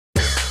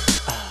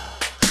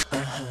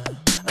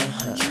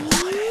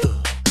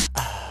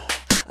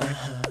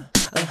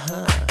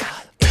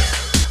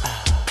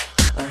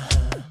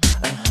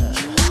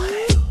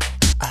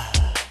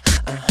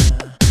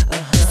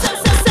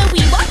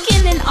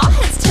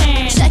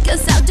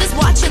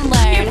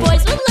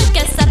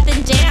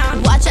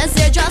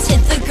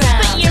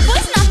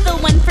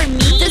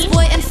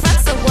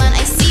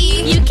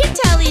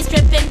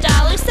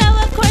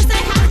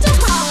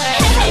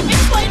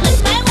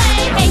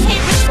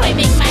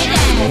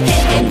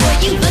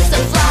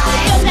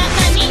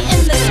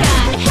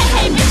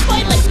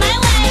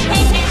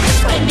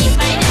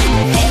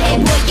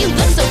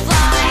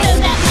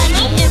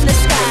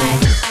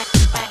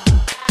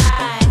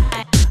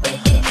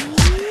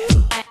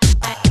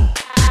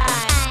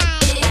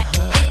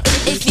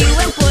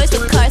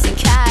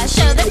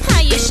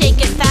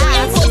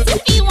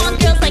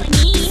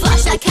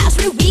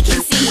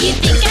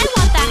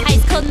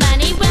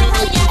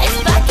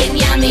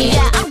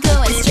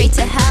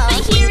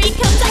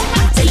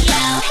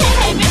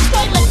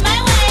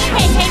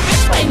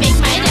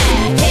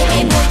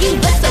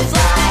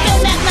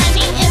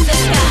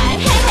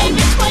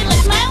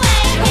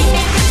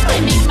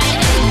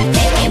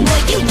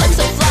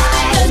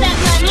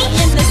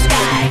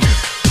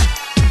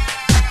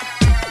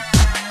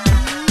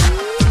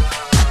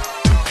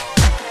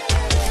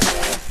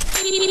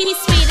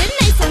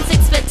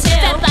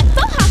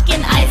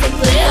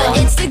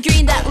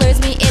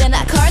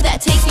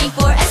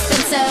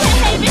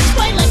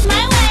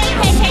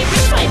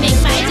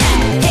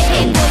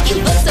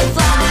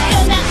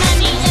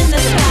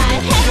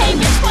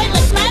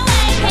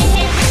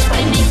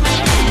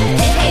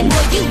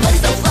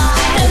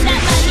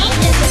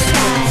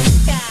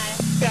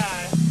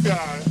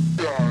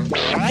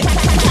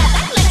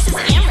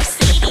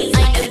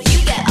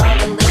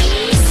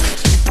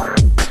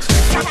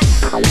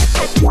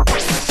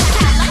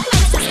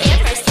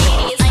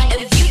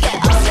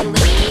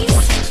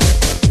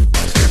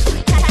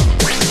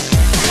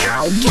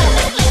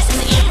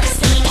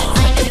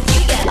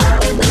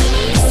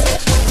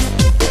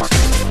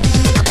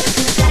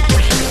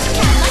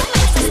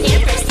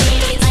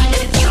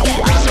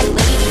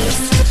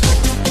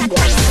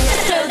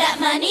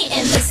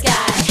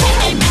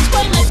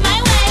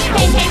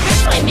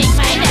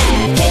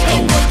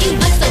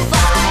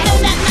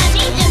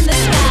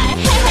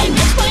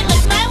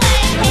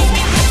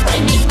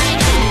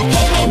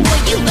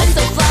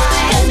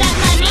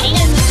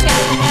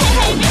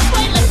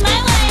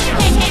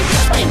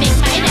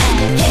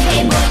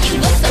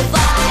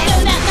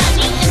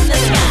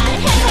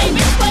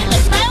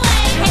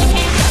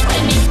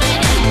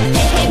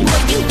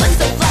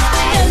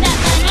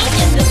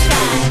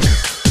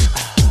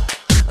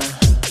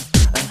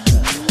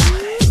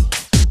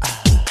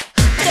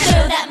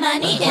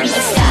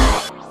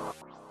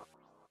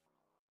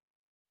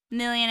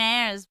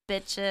Millionaires,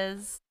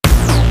 bitches.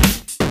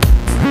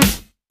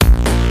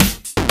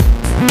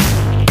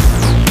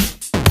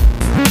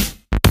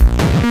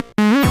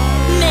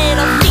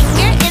 Middle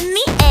finger in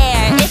the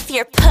air if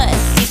your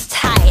pussy's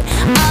tight.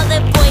 All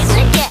the boys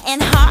are getting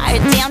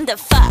hard, down to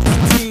fuck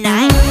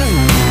tonight.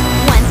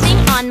 One thing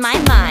on my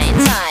mind,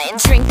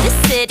 drink the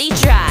city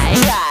dry.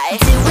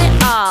 Do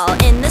it all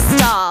in the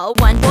stall,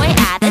 one boy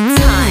at a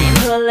time.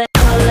 Pull it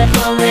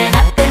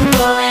up and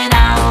pull it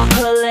out.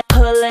 Pull it,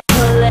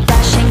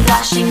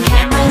 flashing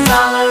cameras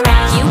all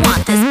around. You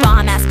want this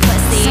bomb-ass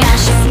pussy?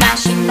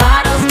 Smashing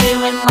bottles,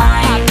 doing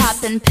lines.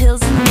 Popping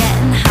pills and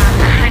getting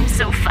high. I'm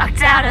so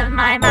fucked out of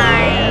my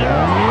mind.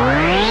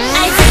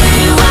 I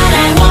do what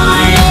I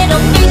want,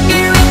 little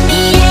finger in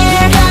the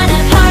air. Gonna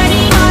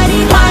party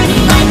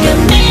like a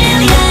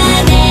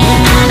millionaire.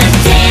 Gonna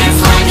dance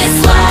like a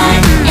slut,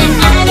 and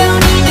I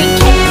don't even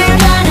care.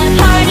 Gonna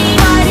party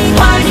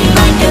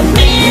like a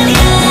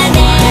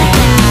millionaire.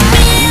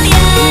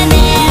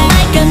 Millionaire,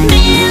 like a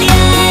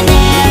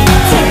millionaire.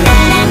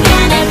 Tonight I'm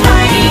gonna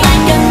party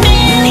like a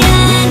millionaire.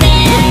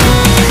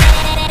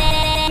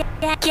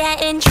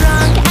 Getting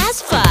drunk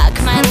as fuck,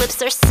 my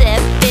lips are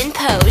sipping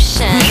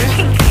potion. You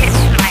can kiss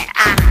my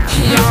ass.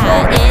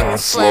 Yeah, in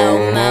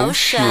slow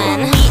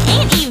motion. We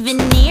ain't even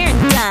near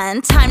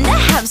done, time to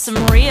have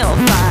some real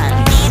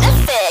fun. Need a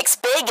fix,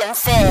 big and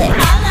thick,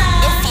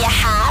 if you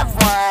have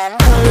one.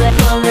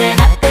 Pull it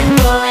up and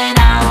pull it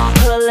out.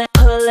 Pull it,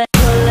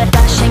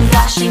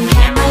 flashing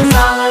cameras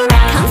all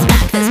around. Come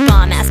smack this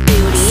bomb-ass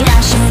booty.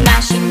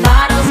 Smashing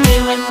bottles,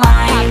 doing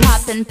lines.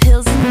 Popping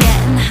pills and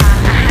getting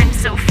high. I'm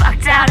so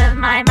fucked out of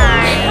my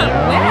mind.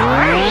 Where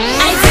are you?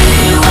 I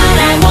do what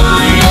I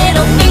want,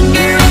 little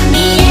finger in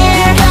the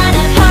air.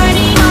 Gonna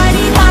party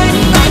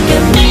like a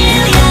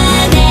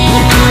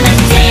millionaire. Gonna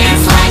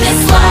dance like a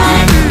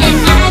slut, and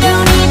I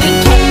don't even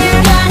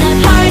care. Gonna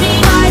party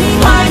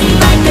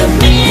like a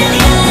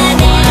millionaire.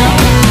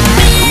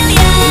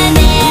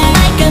 Millionaire,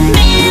 like a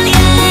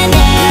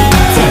millionaire.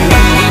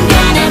 Tonight I'm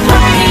gonna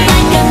party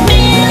like a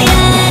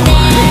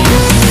millionaire.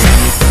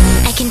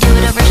 I can do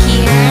it over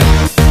here,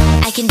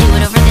 I can do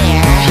it over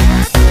there.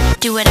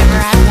 Do whatever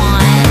I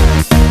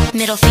want.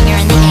 Middle finger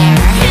in the air.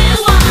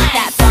 Who wants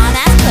that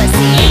bomb-ass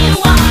pussy? You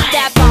want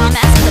that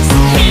bomb-ass pussy?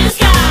 Who's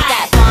got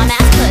that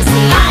bomb-ass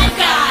pussy? I've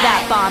got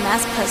that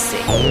bomb-ass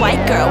pussy.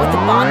 White girl with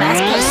a bomb-ass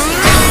pussy.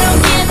 I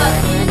don't give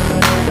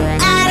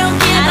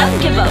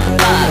a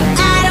fuck.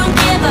 I don't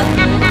give a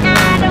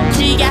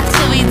Thx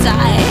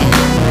Bye.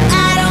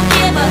 I don't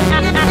give a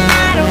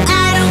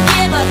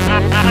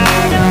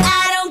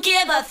I don't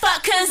give a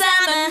fuck, 'cause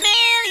I'm a millionaire.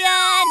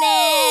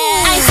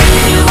 I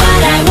do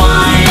what I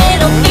want,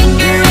 little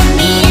finger in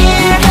the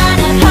air.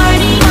 Gonna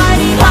party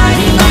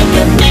like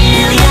a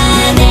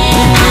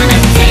millionaire. Gonna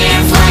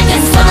dance like a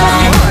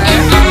slut,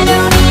 and I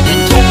don't even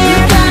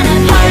care. Gonna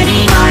party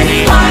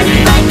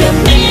like a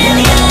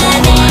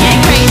millionaire. Get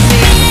crazy.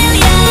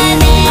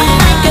 Millionaire,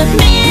 like a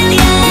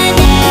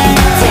millionaire.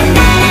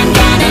 Tonight I'm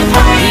gonna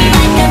party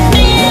like a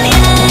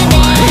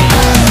millionaire.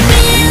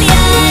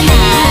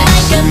 Millionaire,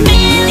 like a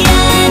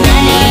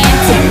millionaire.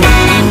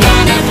 Tonight I'm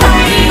gonna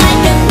party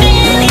like a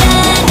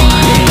millionaire.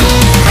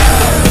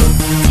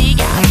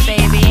 Thx,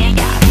 baby.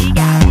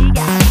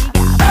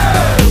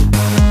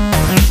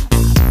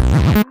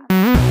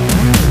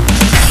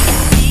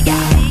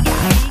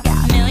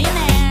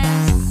 Millionaires.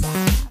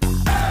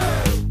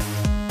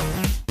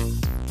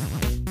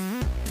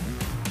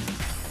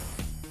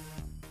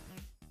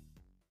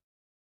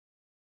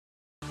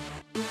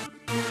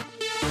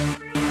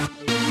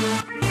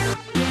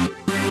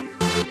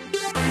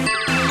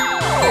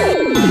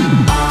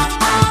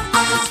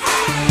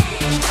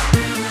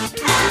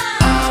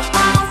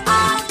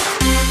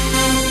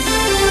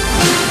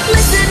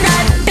 Listen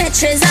up,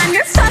 bitches, I'm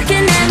your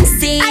fucking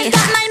MC. I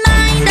got my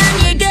mind on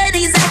your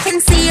goodies, I can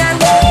see your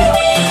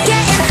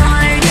getting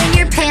hard in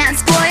your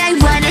pants, boy. I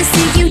wanna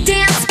see you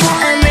dance, boy.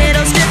 A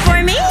little strip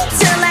for me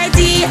till I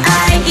die.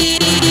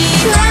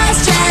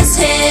 Last just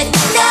hit,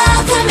 no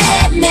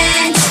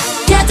commitment.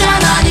 Get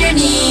down on your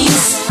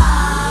knees.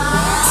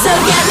 So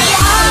get me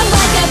off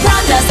like a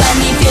prom dress, let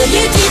me feel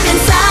you deep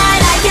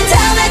inside. I can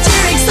tell that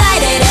you're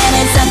excited and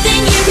it's something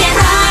you can't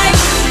hide.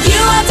 You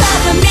on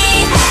top of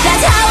me,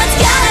 that's how it's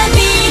gotta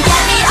be.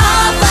 Get me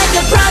off like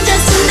a prom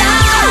dress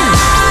tonight.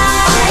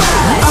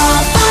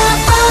 Off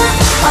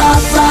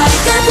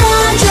like a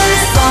prom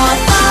dress.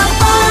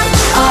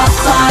 Off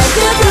like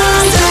a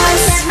prom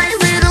dress. My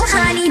little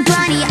honey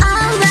bunny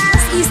all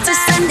last Easter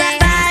Sunday.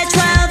 By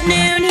 12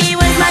 noon he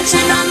was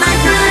munching on my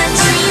brunch.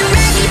 Are you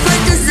ready for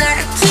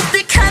dessert? Keep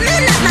it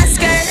coming up my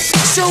skirt.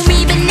 Show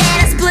me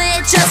banana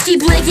split, just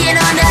keep licking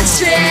on that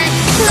shit.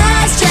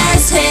 Last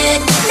just hit,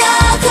 no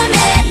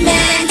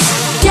commitment.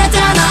 Get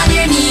down on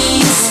your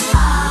knees.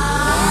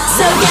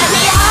 So get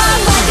me on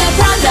like a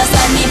prom dress,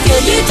 let me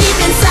feel you deep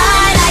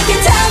inside. I can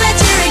tell that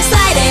you're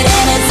excited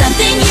and it's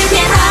something you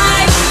can't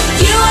hide.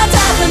 You on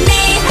top of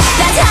me,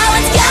 that's how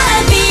it's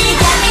gotta be.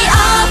 Get me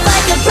off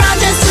like a prom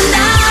dress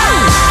tonight.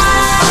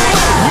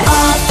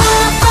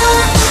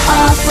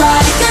 Off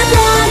like a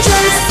prom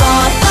dress.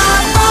 Off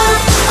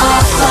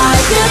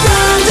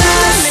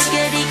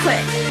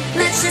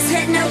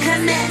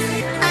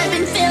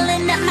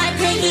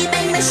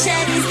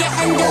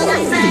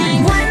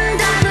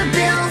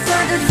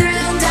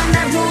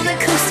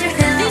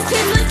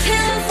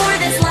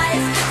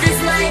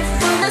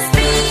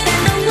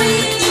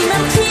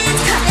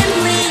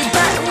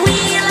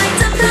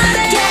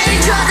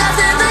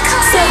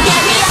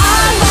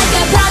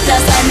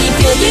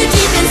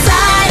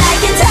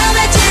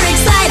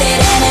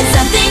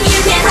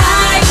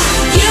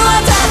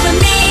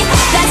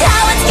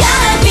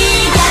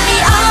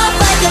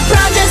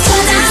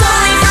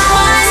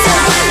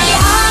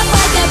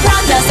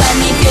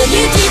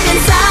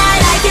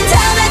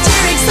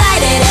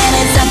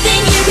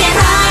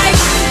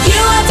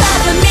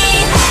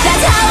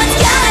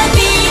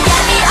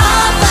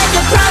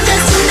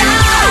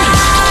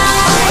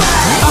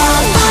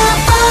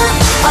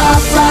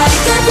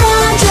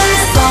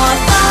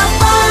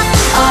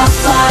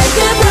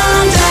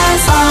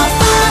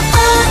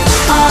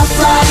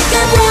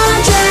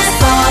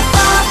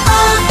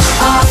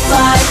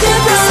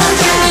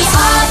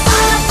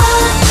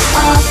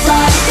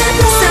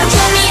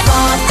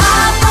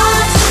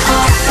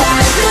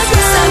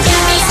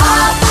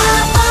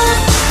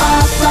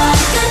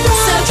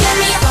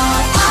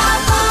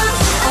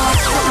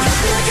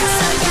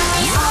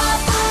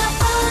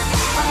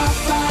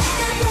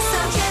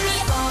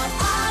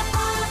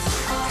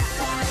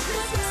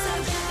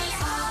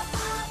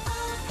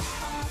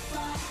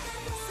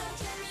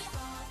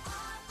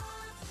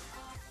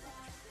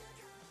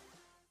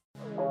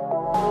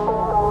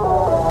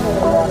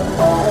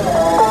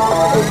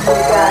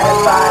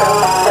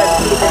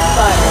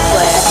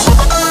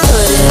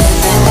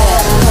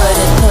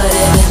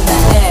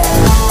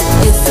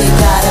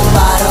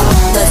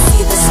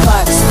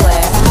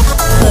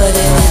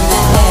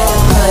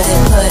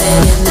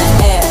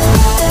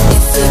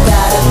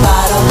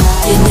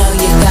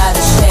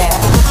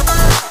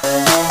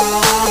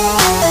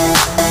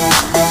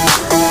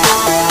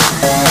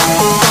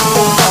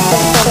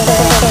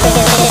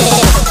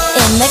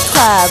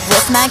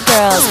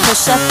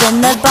push up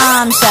in the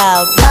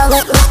bombshell. Roll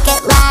it, lick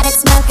it, light it,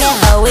 smoke it.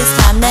 Always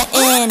time to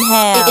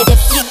inhale.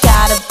 If you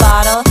got a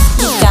bottle,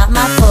 you got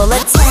my full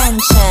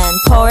attention.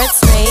 Pour it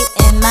straight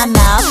in my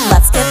mouth,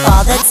 let's skip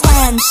all the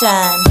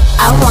tension.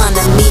 I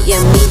wanna meet ya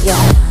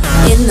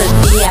in the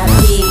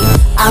VIP.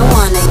 I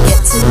wanna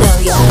get to know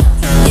ya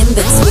in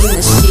between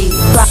the sheets.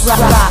 Rock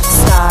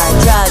star,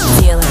 drug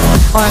dealer,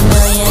 or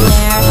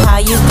millionaire. How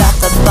you got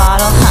the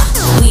bottle? Huh?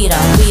 We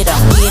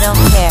don't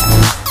care.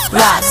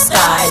 Rock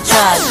star,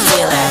 drug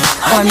dealer,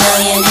 or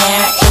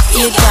millionaire. If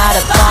you got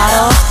a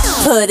bottle,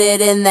 put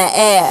it in the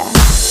air.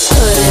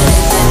 Put it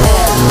in the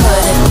air,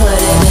 put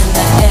it in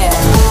the air.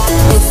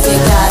 If you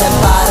got a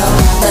bottle,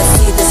 let's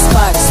see the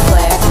sparks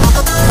flare.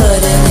 Put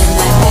it in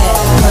the air,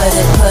 put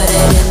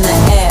it in the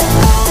air.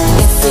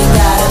 If you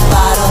got a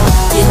bottle,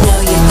 you know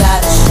you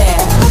gotta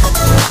share.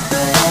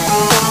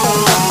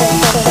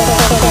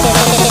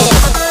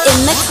 In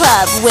the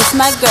club with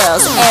my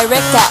girls,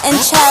 Erica and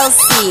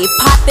Chelsea.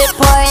 Pop it,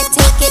 pour it,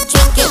 take it,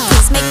 drink it,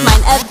 please make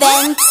mine a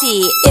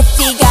venti. If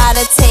you got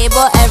a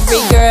table, every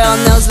girl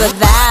knows what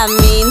that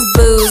means.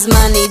 Booze,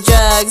 money,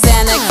 drugs,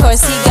 and of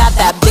course he got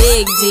that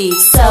big D.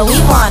 So we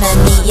wanna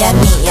meet ya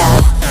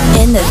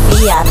in the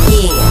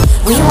VIP.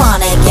 We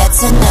wanna get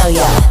to know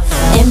ya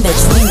in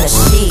between the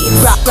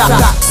sheets. Rock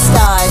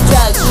star,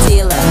 drug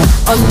dealer,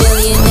 or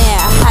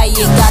millionaire. How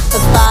you got the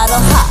bottle?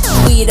 Ha,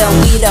 we don't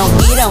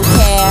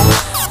care.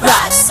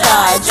 Rock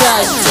star,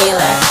 drug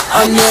dealer,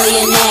 or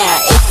millionaire.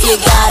 If you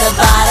got a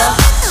bottle,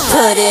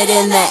 put it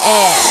in the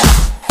air.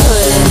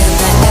 Put it in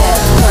the air,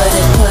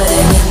 put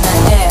it in the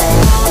air.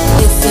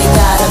 If you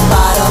got a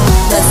bottle,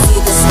 let's see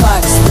the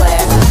sparks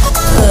flare.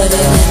 Put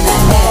it in the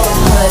air,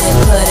 put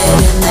it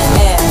in the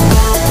air.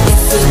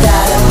 If you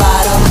got a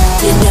bottle,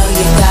 you know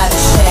you gotta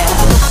share.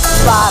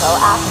 Bottle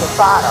after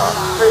bottle,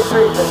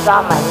 bruises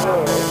on my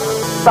knees.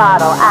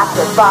 Bottle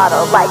after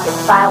bottle, like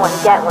it's buy one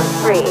get one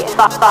free.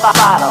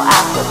 Bottle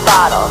after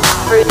bottle,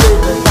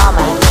 bruises on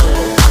my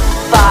knees.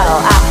 Bottle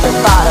after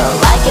bottle,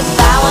 like it's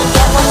buy one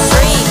get one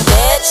free,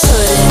 bitch.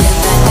 Put it in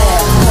the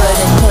air,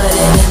 put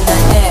it in the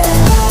air.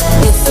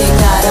 If you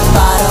got a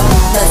bottle,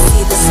 let's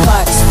see the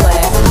sparks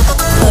flare.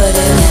 Put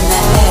it in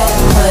the air,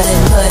 put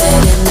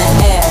it in the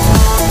air.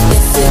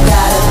 If you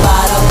got a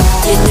bottle,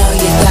 you know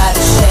you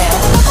gotta share.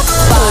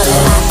 Put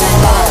it in the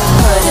air,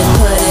 put it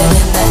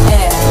in the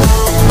air.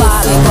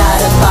 If you got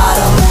a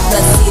bottle,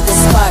 let's see the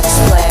sparks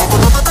flare.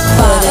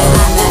 Put it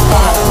in the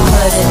air,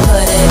 put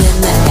it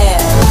in the air.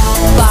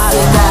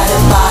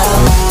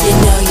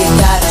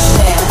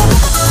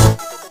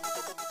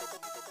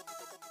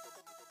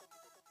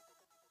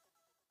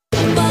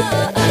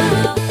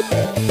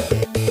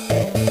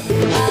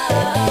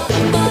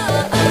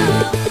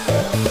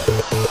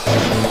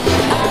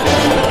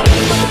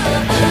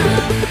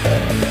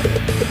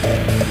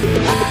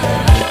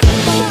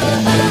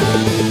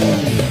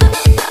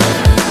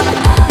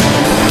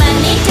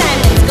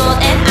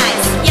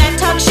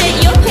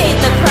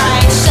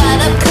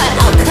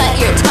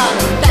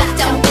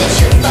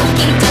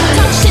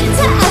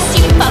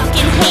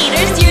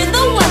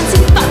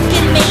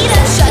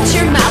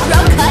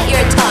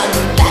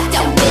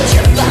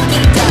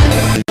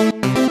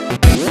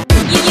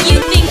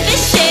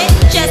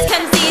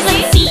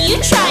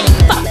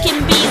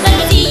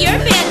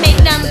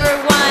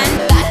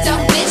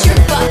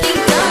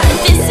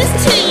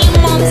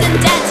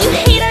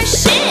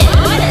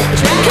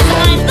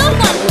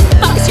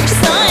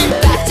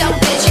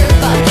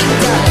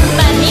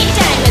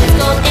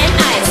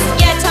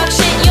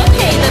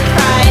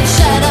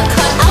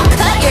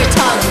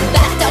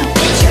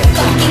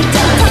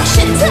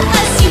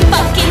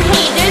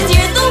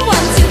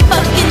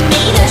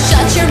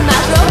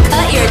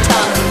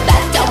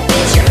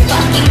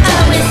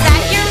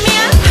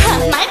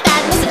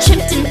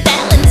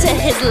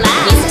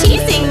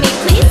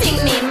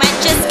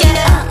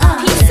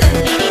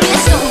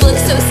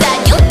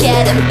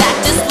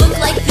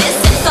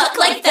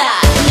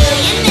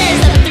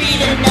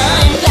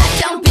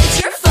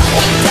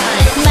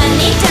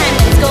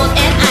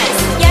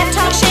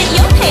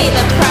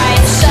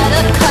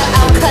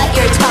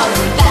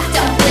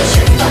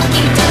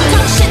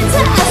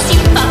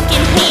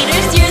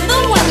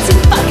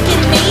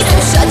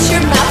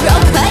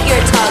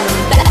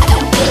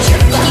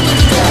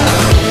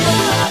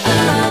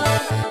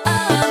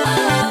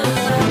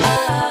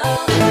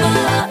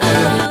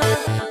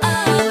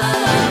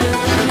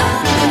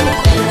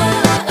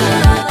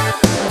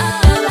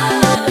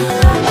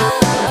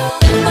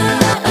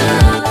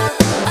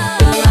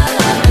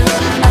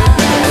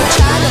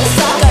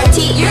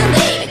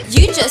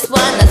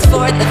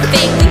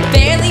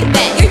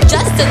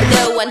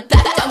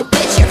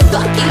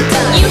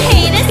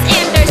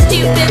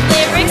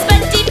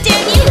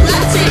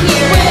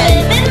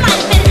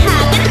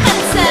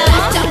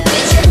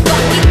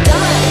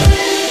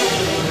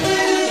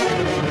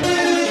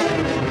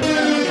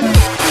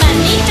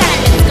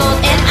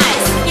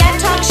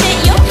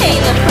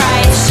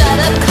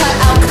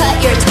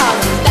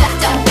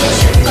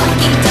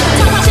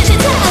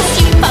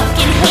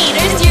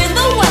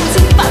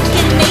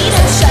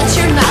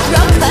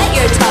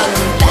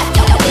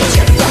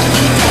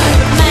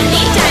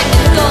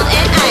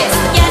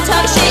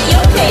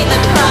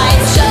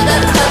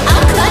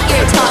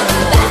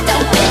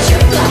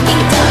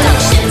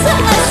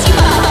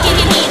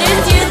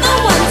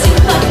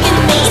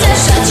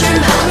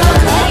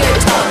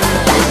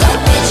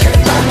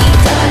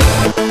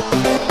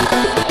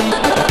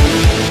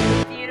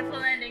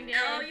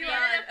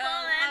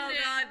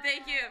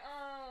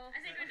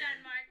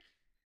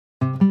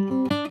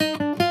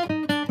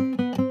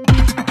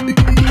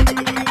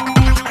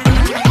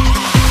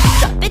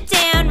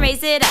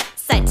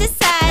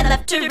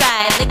 to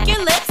ride. Lick your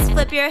lips,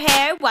 flip your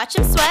hair, watch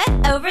him sweat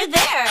over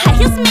there. High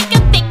heels,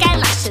 makeup, fake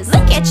eyelashes.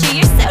 Look at you,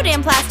 you're so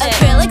damn plastic.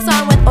 Acrylics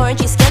on with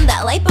orangey skin.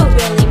 That lipo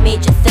really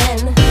made you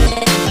thin.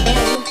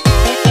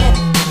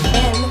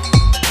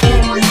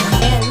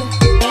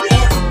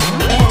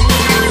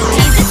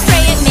 Tease it,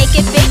 spray it, make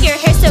it big. Your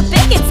hair so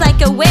big, it's like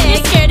a wig. Your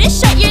skirt is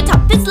short, your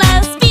top is low.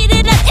 Speed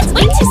it up, it's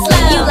way too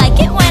slow. You like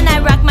it when I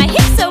rock my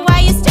hips, so why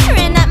you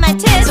staring at my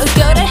tits? So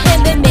go to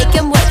him and make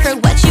him work for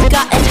what you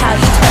got and how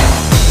you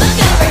twerk. Look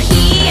over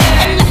here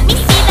and let me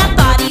see that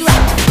body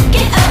rock.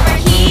 Get over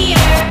here,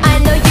 I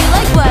know you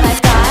like what I've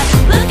got.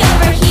 Look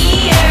over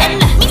here and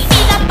let me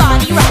see that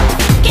body rock.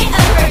 Get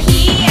over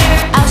here,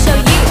 I'll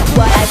show you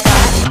what I've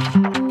got.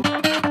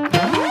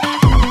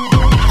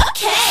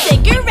 Okay,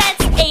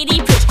 cigarettes,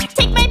 80 proof.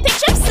 Take my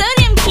picture, I'm so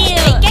damn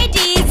cute. Fake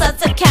IDs, lots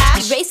of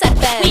cash. Race at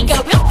bed, we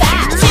go real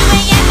fast. 2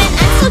 a.m. and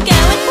I'm still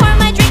going. Pour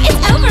my drink, it's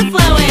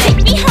overflowing.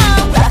 Take me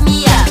home, wrap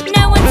me up.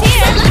 No one's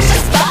here, let's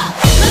just fuck.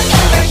 Look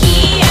over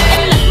here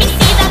and let me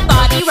see that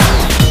body rock.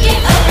 Get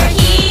over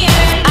here,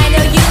 I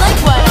know you like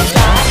what I've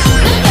got.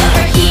 Look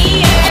over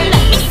here and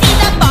let me see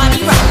that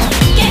body rock.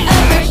 Get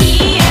over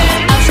here,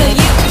 I'll show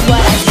you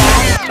what I've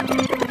got.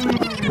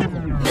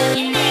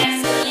 Millionaires,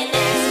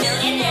 millionaires,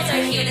 millionaires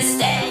are here to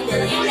stay.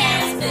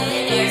 Millionaires,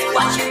 millionaires,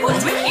 watch your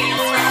boys, we're here to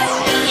stay.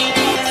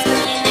 Millionaires,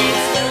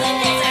 millionaires,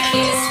 millionaires are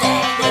here to stay.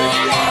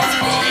 Millionaires,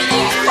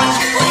 millionaires, watch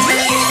your boys,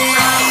 we're here to stay.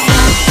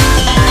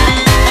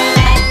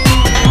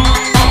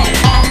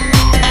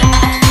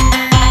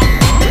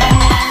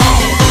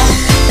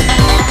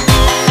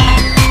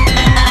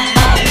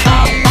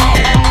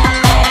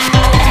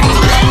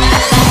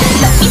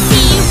 Let me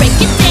see you break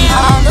it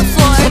down on the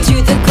floor to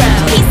the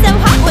ground. He's so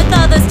hot with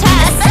all those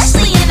tats,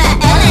 especially in that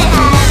LA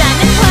hat.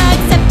 Diamond plug,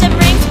 septum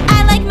rings, I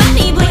like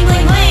money, bling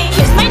bling bling.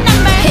 Here's my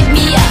number, hit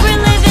me up. We're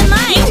living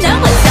life, you know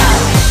what's up.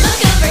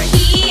 Look over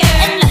here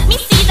and let me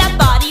see that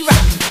body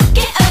rock.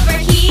 Get over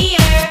here,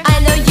 I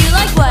know you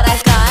like what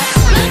I've got.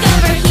 Look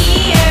over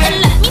here and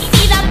let me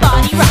see that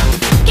body rock.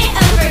 Get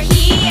over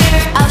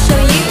here, I'll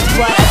show you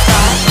what I've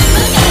got.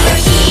 Look over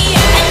here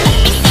and let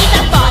me see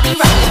that body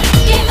rock.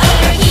 Get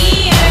over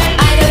here,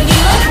 I know you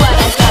like what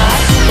I've got.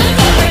 Look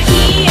over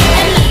here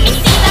and let me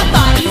see that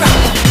body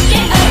rock.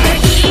 Get over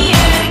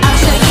here, I'll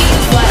show you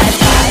what I've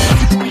got.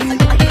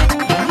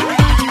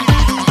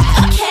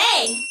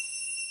 Okay.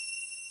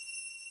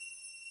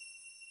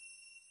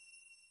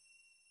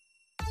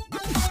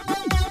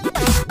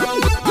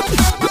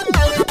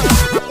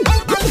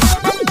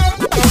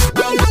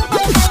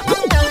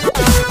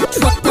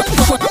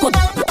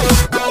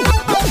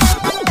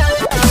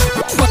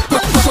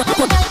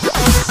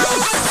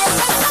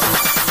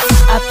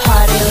 I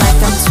party like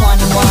I'm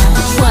 21,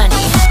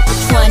 20,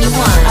 21.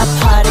 I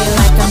party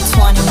like I'm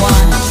 21,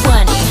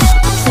 20,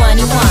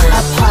 21.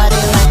 I party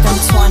like I'm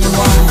 21,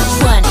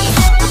 20,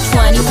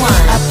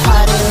 21. I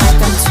party like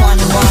I'm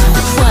 21,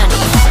 20,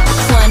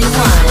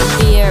 21.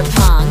 Beer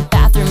pong,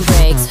 bathroom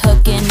breaks,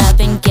 hooking up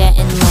and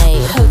getting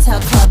laid. Hotel,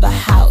 club, a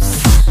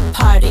house,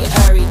 party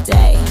every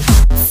day.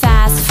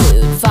 Fast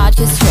food,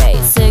 vodka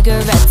straight,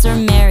 cigarettes or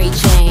Mary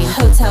Jane.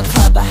 Hotel,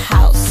 club, a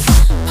house,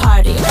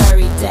 party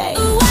every day.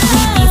 We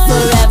be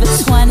forever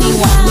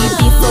 21, we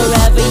be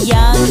forever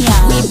young,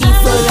 young. We be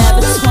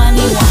forever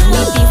 21, we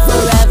be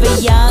forever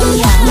young,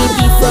 young. We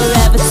be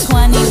forever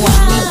 21,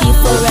 we be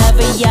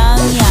forever young,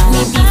 young.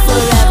 We be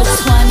forever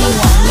 21,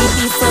 we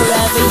be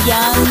forever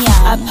young,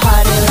 young. I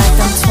party like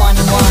I'm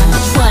 21,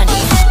 20,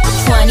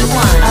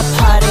 21. I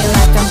party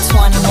like I'm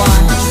 21,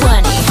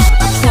 20,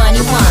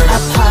 21.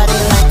 I party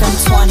like I'm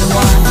 21,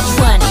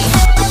 20,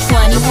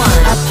 21.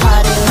 I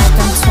party like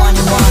I'm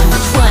 21,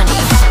 20, 21,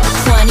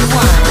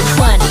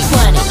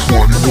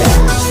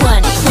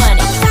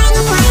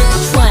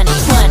 20,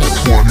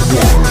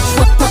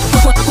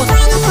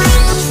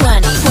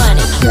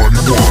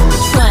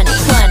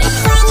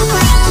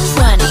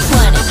 20,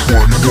 20,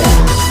 20,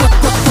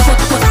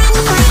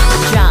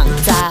 Drunk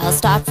dial,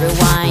 stop,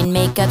 rewind,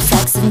 makeup,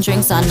 sex and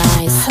drinks on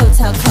ice.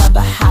 Hotel, club,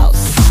 a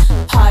house,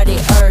 party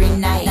every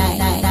night.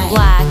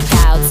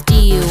 Blackouts,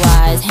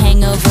 DUIs,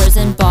 hangovers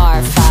and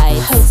bar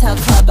fights. Hotel,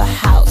 club, a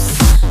house,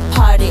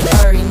 party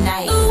every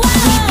night. We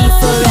be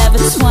forever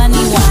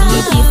 21, we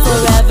be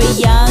forever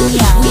young,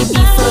 young. We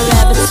be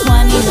forever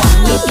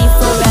 21, we be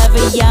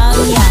forever young,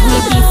 young. We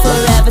be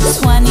forever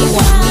 21,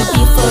 we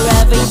be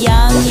forever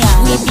young, young.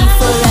 We be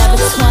forever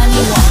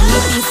 21, we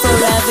be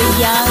forever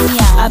young,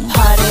 young. I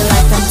party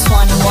like I'm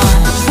 21,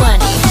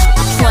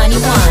 20,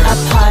 21. I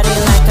party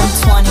like I'm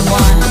 21,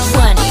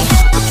 20,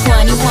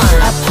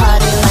 21. I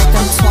party like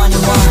I'm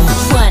 21,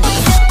 20,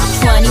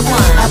 21.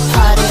 I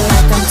party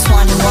like I'm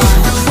 21,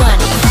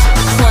 20,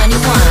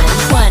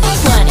 21, 20,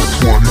 20, 20,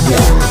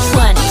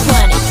 20, 20,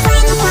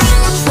 20,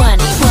 20,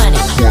 20, 20,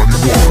 20.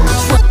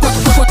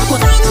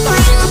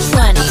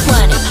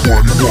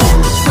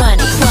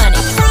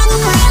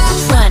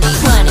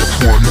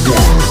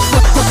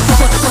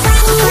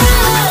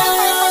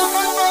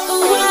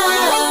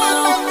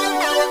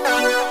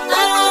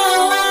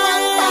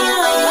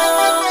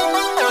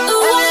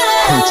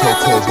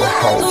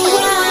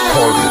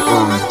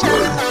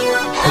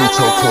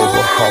 club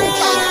or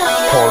house,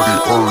 party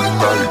early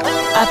night.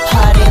 I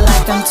party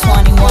like I'm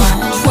 21.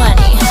 20,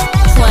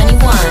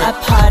 21. I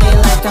party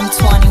like I'm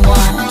 21.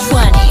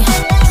 20,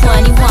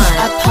 21.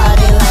 I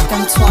party like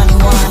I'm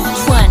 21.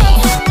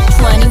 20,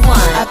 21.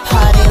 I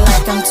party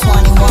like I'm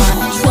 21.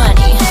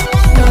 20,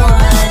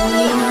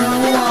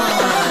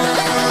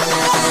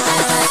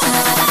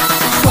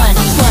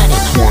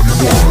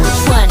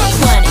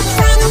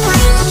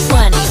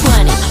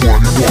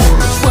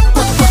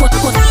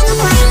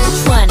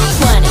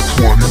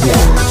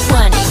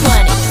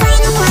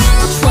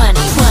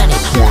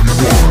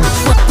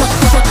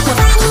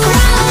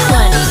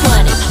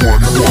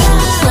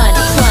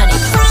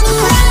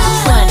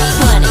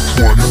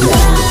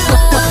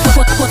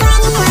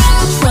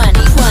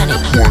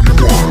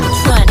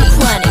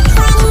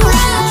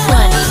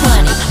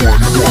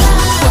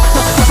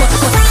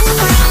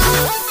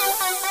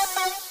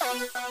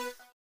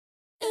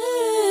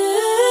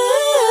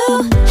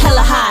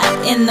 Hella hot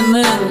in the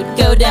mood.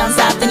 Go down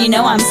south and you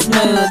know I'm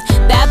smooth.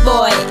 Bad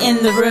boy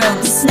in the room.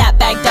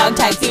 Snapback dog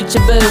type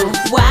future boo.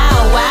 Wow,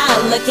 wow,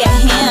 look at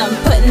him.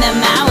 Putting them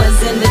hours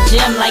in the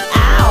gym. Like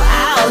ow,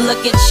 ow,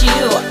 look at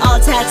you. All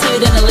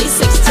tattooed and at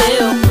least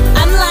 6'2".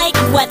 I'm like,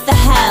 what the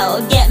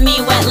hell? Get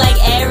me wet like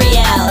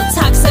Ariel.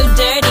 Talk so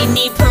dirty,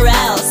 need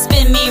Perel.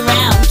 Spin me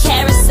round,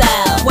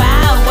 carousel.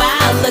 Wow,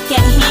 wow, look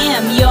at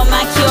him. You're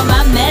my cure,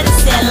 my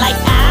medicine. Like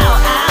ow,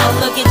 ow,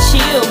 look at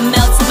you.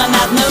 Melt in my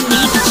mouth, no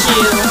need to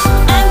chew.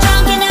 I'm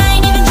drunk and I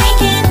ain't even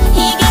drinking.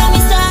 He got me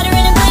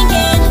stuttering and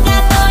blinking.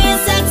 That boy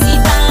is sexy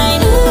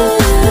fine. Ooh,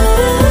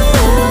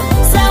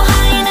 so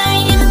high and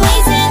I ain't even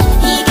blazing.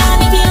 He got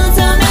me feeling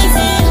so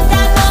amazing.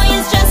 That boy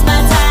is just my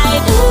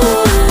type.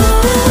 Ooh,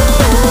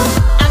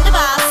 I'm the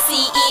boss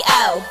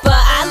CEO,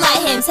 but I let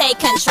him take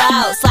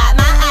control. Slap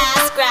my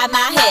ass, grab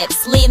my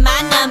hips, leave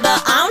my number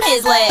on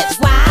his lips.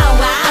 Wow,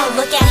 wow,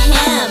 look at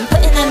him.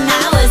 Putting them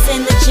hours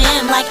in the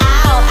gym. Like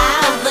ow,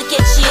 ow, look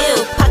at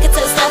you. Pockets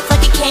so stuffed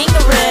like a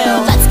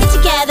kangaroo. Let's get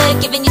together,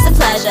 giving you some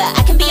pleasure.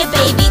 I can be a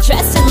baby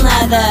dressed in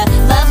leather.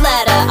 Love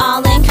letter, all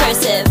in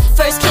cursive.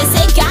 First kiss,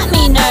 it got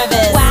me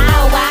nervous.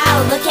 Wow,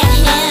 wow, look at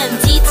him.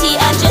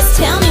 DTF,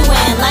 just tell me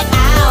when. Like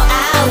ow,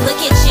 ow,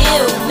 look at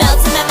you.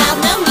 Melts in my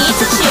mouth, no need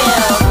to chew.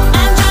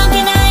 I'm drunk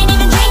and I ain't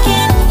even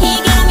drinking. He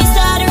got me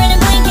stuttering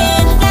and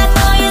blinking. That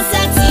boy is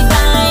sexy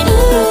fine.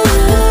 Ooh,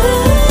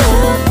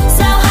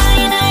 so high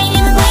and I ain't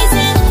even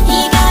blazing.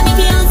 He got me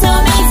feeling so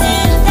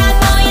amazing. That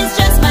boy is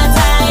just my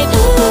type.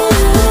 Ooh,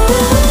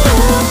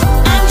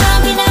 I'm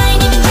drunk and I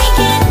ain't even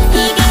drinking.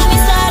 He got me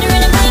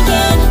stuttering and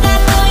blinking. That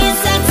boy is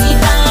sexy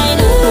fine.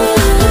 Ooh,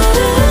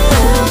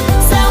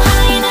 so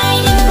high and I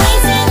ain't even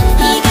blazing.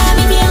 He got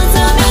me feeling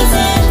so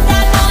amazing.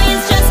 That boy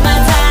is just my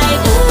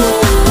type.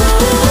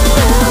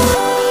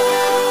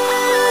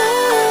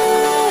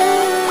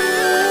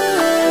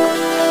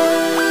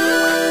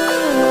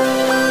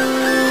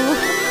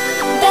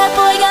 That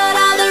boy got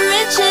all the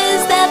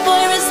riches. That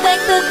boy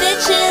respect the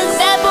bitches.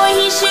 That boy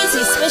he shoots,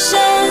 he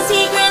swishes.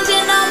 He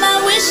granted all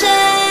my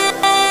wishes.